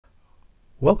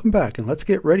Welcome back, and let's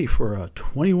get ready for a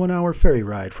 21-hour ferry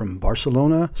ride from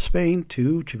Barcelona, Spain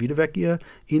to Civitavecchia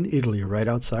in Italy, right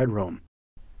outside Rome.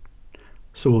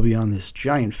 So we'll be on this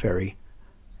giant ferry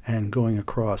and going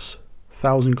across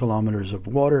 1,000 kilometers of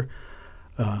water,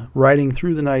 riding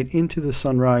through the night into the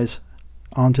sunrise,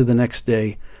 onto the next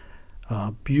day.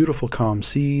 Beautiful calm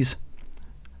seas,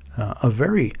 a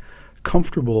very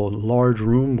comfortable large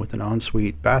room with an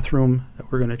ensuite bathroom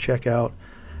that we're going to check out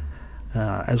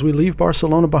as we leave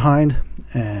Barcelona behind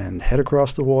and head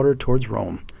across the water towards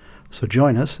Rome. So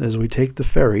join us as we take the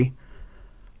ferry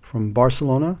from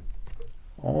Barcelona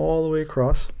all the way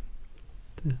across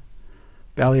the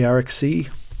Balearic Sea.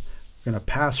 We're going to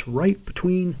pass right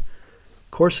between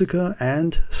Corsica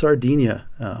and Sardinia,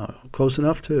 close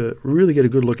enough to really get a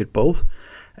good look at both,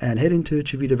 and head into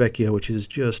Civitavecchia, which is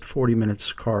just 40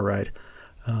 minutes car ride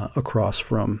across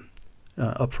from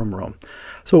up from Rome.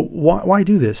 So why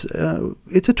do this?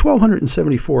 It's a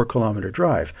 1,274 kilometer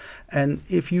drive, and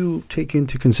if you take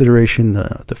into consideration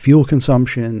the fuel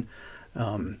consumption,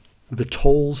 the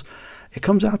tolls, it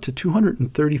comes out to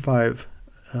 235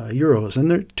 euros,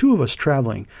 and there are two of us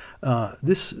traveling.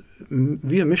 This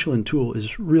Via Michelin tool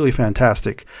is really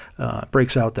fantastic.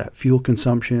 Breaks out that fuel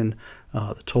consumption,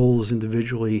 the tolls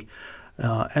individually,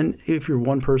 and if you're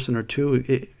one person or two,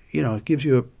 it gives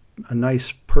you a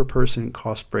nice per person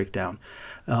cost breakdown.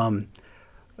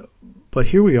 But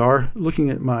here we are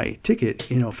looking at my ticket,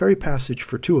 ferry passage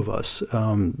for two of us,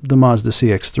 the Mazda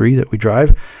CX-3 that we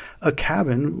drive, a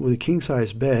cabin with a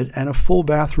king-size bed, and a full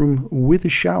bathroom with a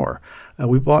shower.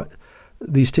 We bought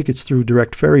these tickets through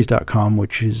directferries.com,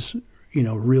 which is,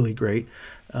 really great.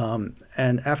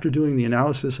 And after doing the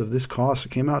analysis of this cost,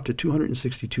 it came out to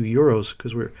 262 euros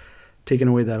because we're taking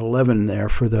away that 11 there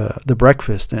for the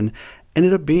breakfast, and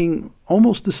ended up being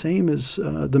almost the same as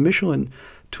the Michelin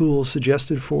tool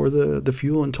suggested for the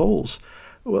fuel and tolls.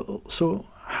 Well, so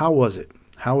how was it?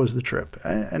 How was the trip?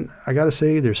 And I got to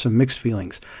say, there's some mixed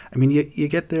feelings. I mean, you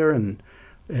get there and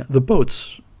the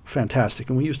boat's fantastic.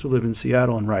 And we used to live in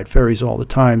Seattle and ride ferries all the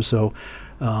time. So,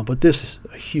 but this is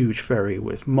a huge ferry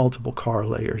with multiple car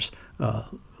layers,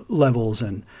 levels,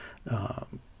 and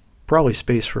probably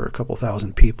space for a couple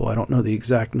thousand people. I don't know the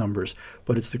exact numbers,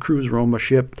 but it's the Cruise Roma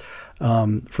ship.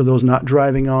 For those not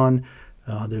driving on,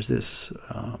 there's this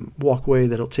walkway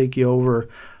that'll take you over.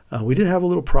 We did have a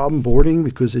little problem boarding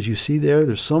because, as you see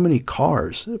there's so many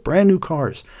cars, brand new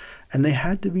cars, and they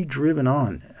had to be driven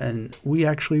on. And we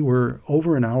actually were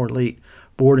over an hour late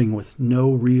boarding with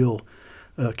no real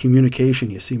communication.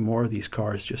 You see more of these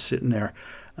cars just sitting there.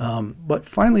 But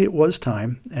finally it was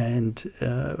time, and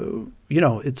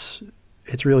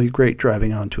it's really great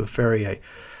driving onto a ferry. I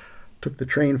took the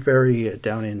train ferry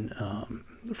down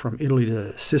from Italy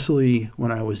to Sicily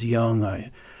when I was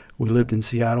young. We lived in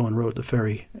Seattle and rode the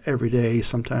ferry every day,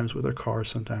 sometimes with our car,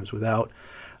 sometimes without.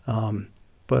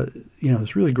 But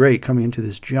it's really great coming into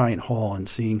this giant hall and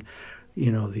seeing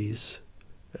these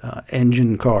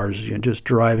engine cars, just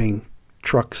driving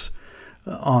trucks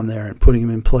on there and putting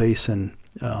them in place. And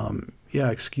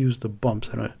excuse the bumps.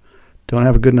 I don't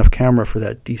have a good enough camera for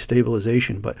that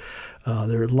destabilization, but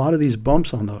there are a lot of these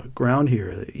bumps on the ground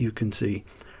here that you can see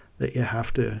that you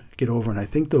have to get over. And I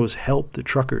think those help the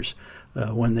truckers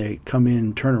when they come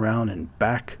in, turn around, and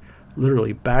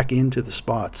literally back into the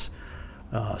spots.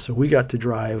 So we got to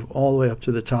drive all the way up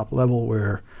to the top level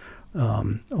where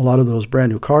a lot of those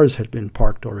brand new cars had been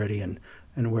parked already,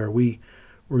 and where we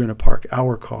were going to park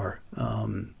our car.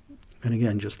 And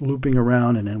again, just looping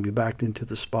around, and then we backed into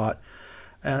the spot.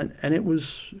 And it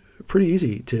was pretty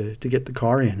easy to get the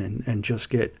car in and just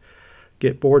get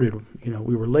boarded.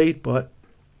 We were late, but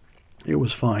it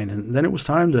was fine. And then it was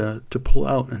time to pull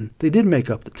out, and they did make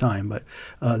up the time. But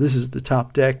this is the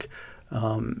top deck.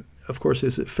 Of course,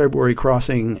 it's a February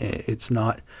crossing. It's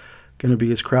not going to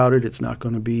be as crowded. It's not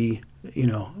going to be,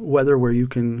 weather where you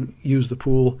can use the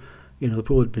pool. The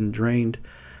pool had been drained.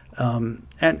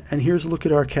 And here's a look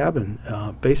at our cabin.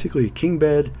 Basically a king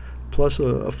bed plus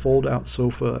a fold-out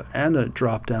sofa and a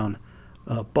drop-down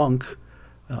bunk,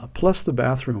 plus the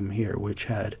bathroom here, which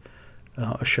had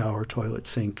a shower, toilet,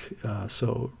 sink.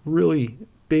 So really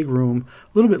big room,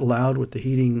 a little bit loud with the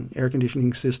heating, air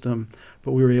conditioning system,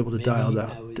 but we were able to dial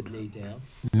that.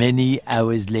 Many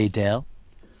hours later.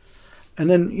 And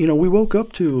then, we woke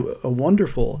up to a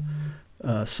wonderful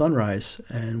sunrise,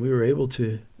 and we were able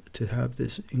to have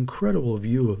this incredible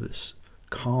view of this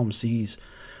calm seas.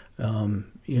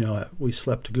 We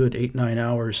slept a good 8-9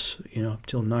 hours,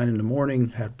 till 9 in the morning,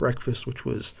 had breakfast, which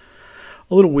was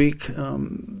a little weak.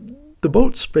 The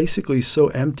boat's basically so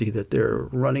empty that they're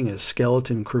running a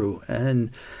skeleton crew,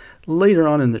 and Later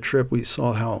on in the trip, we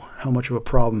saw how much of a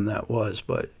problem that was.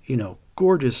 But,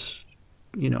 gorgeous,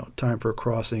 time for a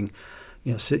crossing.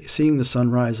 Seeing the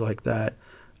sunrise like that,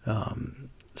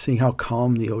 seeing how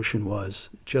calm the ocean was,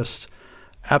 just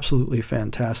absolutely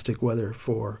fantastic weather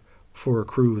for a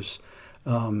cruise.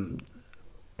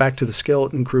 Back to the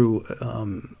skeleton crew,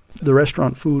 the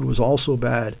restaurant food was also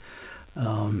bad.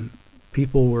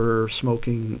 People were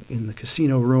smoking in the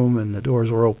casino room, and the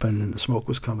doors were open, and the smoke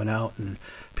was coming out, and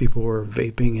people were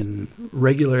vaping in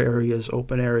regular areas,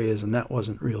 open areas, and that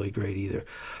wasn't really great either.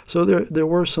 So there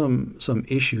were some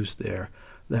issues there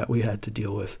that we had to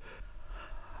deal with.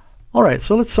 All right,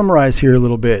 so let's summarize here a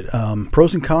little bit.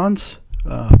 Pros and cons.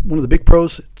 One of the big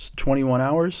pros, it's 21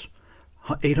 hours,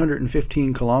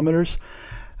 815 kilometers.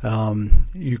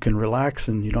 You can relax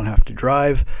and you don't have to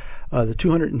drive. The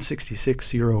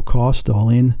 €266 cost all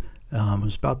in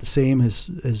was about the same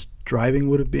as driving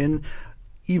would have been,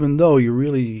 even though you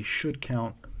really should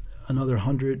count another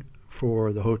 100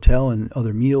 for the hotel and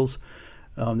other meals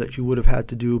that you would have had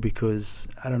to do, because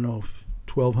I don't know if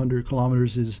 1,200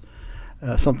 kilometers is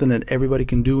something that everybody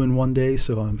can do in one day.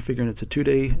 So I'm figuring it's a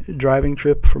 2-day driving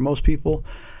trip for most people.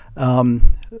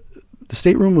 The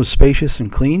stateroom was spacious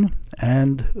and clean,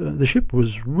 and the ship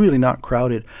was really not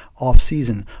crowded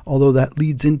off-season, although that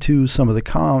leads into some of the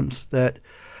cons that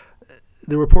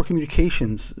there were poor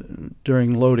communications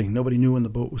during loading. Nobody knew when the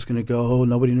boat was going to go.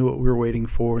 Nobody knew what we were waiting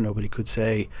for. Nobody could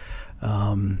say.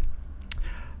 There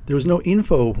was no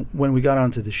info when we got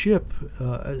onto the ship.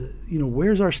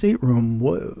 Where's our stateroom?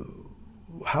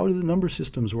 How do the number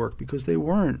systems work? Because they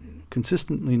weren't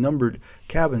consistently numbered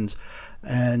cabins.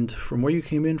 And from where you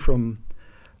came in from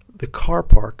the car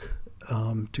park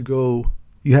to go,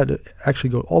 you had to actually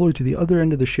go all the way to the other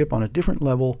end of the ship on a different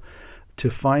level to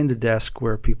find a desk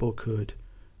where people could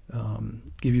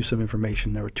give you some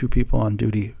information. There were 2 people on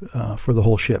duty for the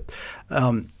whole ship.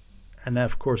 And that,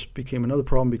 of course, became another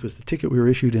problem because the ticket we were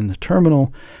issued in the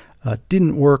terminal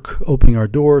didn't work opening our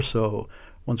door. So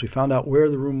once we found out where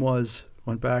the room was,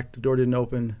 went back, the door didn't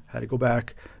open, had to go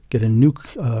back, get a new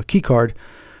key card,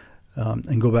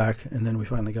 and go back, and then we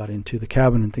finally got into the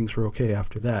cabin, and things were okay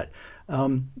after that.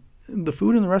 The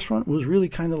food in the restaurant was really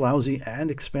kind of lousy and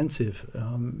expensive.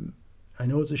 I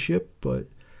know it's a ship, and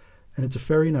it's a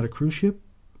ferry, not a cruise ship,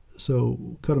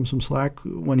 so cut them some slack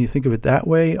when you think of it that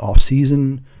way.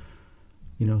 Off-season,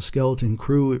 skeleton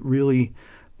crew,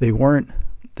 they weren't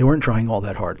trying all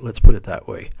that hard, let's put it that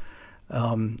way.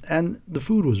 And the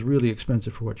food was really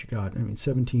expensive for what you got. I mean,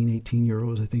 17, 18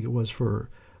 euros, I think it was, for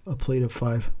a plate of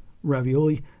 5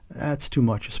 ravioli. That's too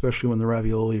much, especially when the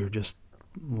ravioli are just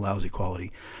lousy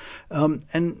quality.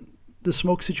 And the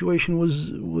smoke situation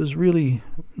was really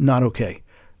not okay.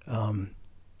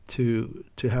 To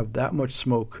have that much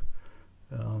smoke,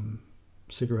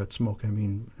 cigarette smoke,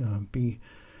 be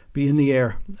in the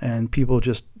air, and people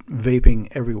just vaping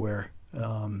everywhere.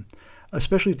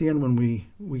 Especially at the end when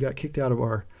we got kicked out of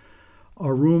our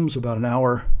rooms about an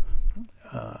hour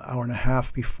and a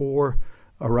half before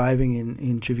arriving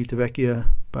in Civitavecchia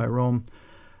by Rome,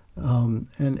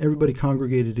 and everybody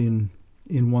congregated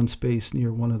in one space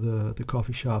near one of the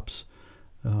coffee shops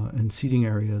and seating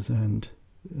areas, and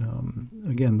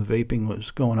again, the vaping was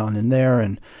going on in there,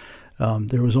 and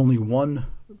there was only one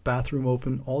bathroom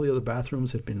open. All the other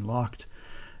bathrooms had been locked,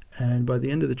 and by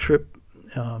the end of the trip,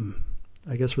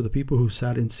 I guess for the people who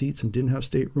sat in seats and didn't have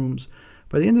staterooms,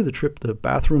 by the end of the trip, the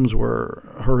bathrooms were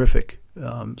horrific.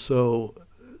 So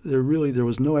there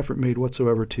was no effort made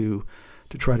whatsoever to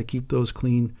try to keep those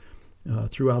clean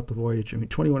throughout the voyage.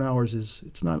 21 hours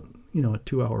it's not, a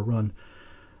 2-hour run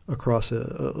across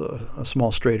a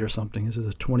small strait or something. This is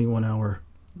a 21-hour,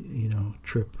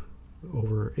 trip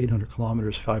over 800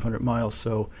 kilometers, 500 miles.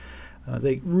 So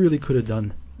they really could have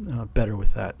done better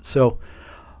with that. So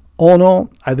all in all,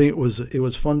 I think it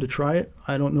was fun to try it.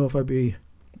 I don't know if I'd be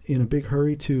in a big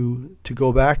hurry to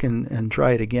go back and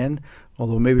try it again,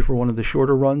 although maybe for one of the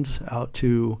shorter runs out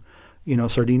to,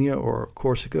 Sardinia or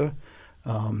Corsica.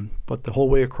 But the whole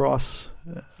way across,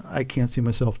 I can't see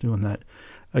myself doing that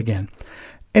again.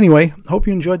 Anyway, hope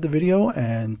you enjoyed the video,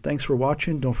 and thanks for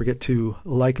watching. Don't forget to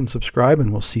like and subscribe,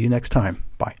 and we'll see you next time.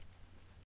 Bye.